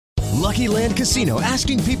Lucky Land Casino,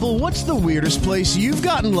 asking people, what's the weirdest place you've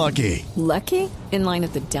gotten lucky? Lucky? In line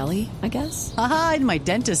at the deli, I guess? Aha, in my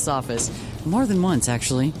dentist's office. More than once,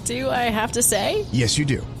 actually. Do I have to say? Yes, you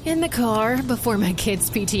do. In the car before my kids'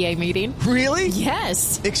 PTA meeting. Really?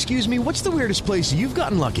 Yes. Excuse me, what's the weirdest place you've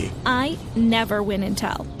gotten lucky? I never win and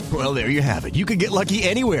tell. Well, there you have it. You can get lucky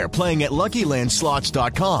anywhere, playing at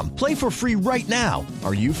LuckyLandSlots.com. Play for free right now.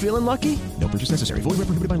 Are you feeling lucky? No purchase necessary. Void where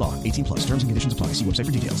prohibited by law. 18+. Terms and conditions apply. See website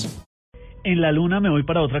for details. En la luna me voy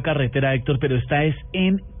para otra carretera, Héctor, pero esta es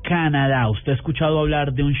en Canadá. ¿Usted ha escuchado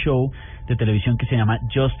hablar de un show de televisión que se llama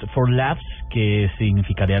Just for Laughs, que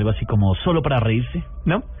significaría algo así como solo para reírse?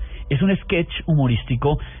 ¿No? Es un sketch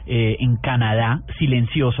humorístico en Canadá,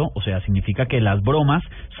 silencioso, o sea, significa que las bromas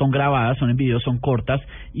son grabadas, son en video, son cortas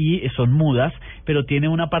y son mudas, pero tiene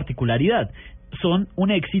una particularidad. Son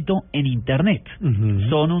un éxito en Internet.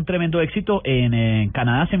 Son un tremendo éxito. En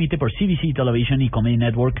Canadá se emite por CBC Television y Comedy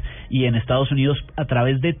Network, y en Estados Unidos a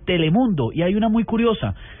través de Telemundo. Y hay una muy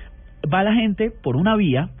curiosa. Va la gente por una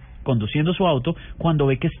vía, conduciendo su auto, cuando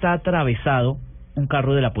ve que está atravesado un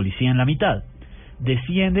carro de la policía en la mitad.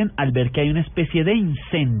 Descienden al ver que hay una especie de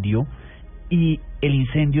incendio, y el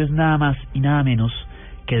incendio es nada más y nada menos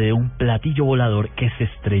que de un platillo volador que se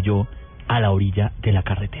estrelló a la orilla de la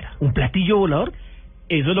carretera. ¿Un platillo volador?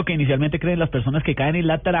 Eso es lo que inicialmente creen las personas que caen en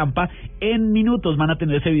la trampa. En minutos van a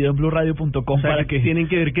tener ese video en blueradio.com, o sea, para que tienen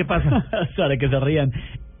que ver qué pasa. para que se rían.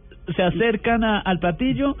 Se acercan al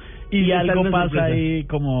platillo y algo pasa ahí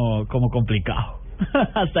como complicado.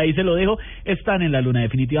 Hasta ahí se lo dejo. Están en la luna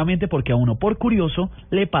definitivamente, porque a uno por curioso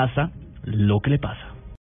le pasa lo que le pasa.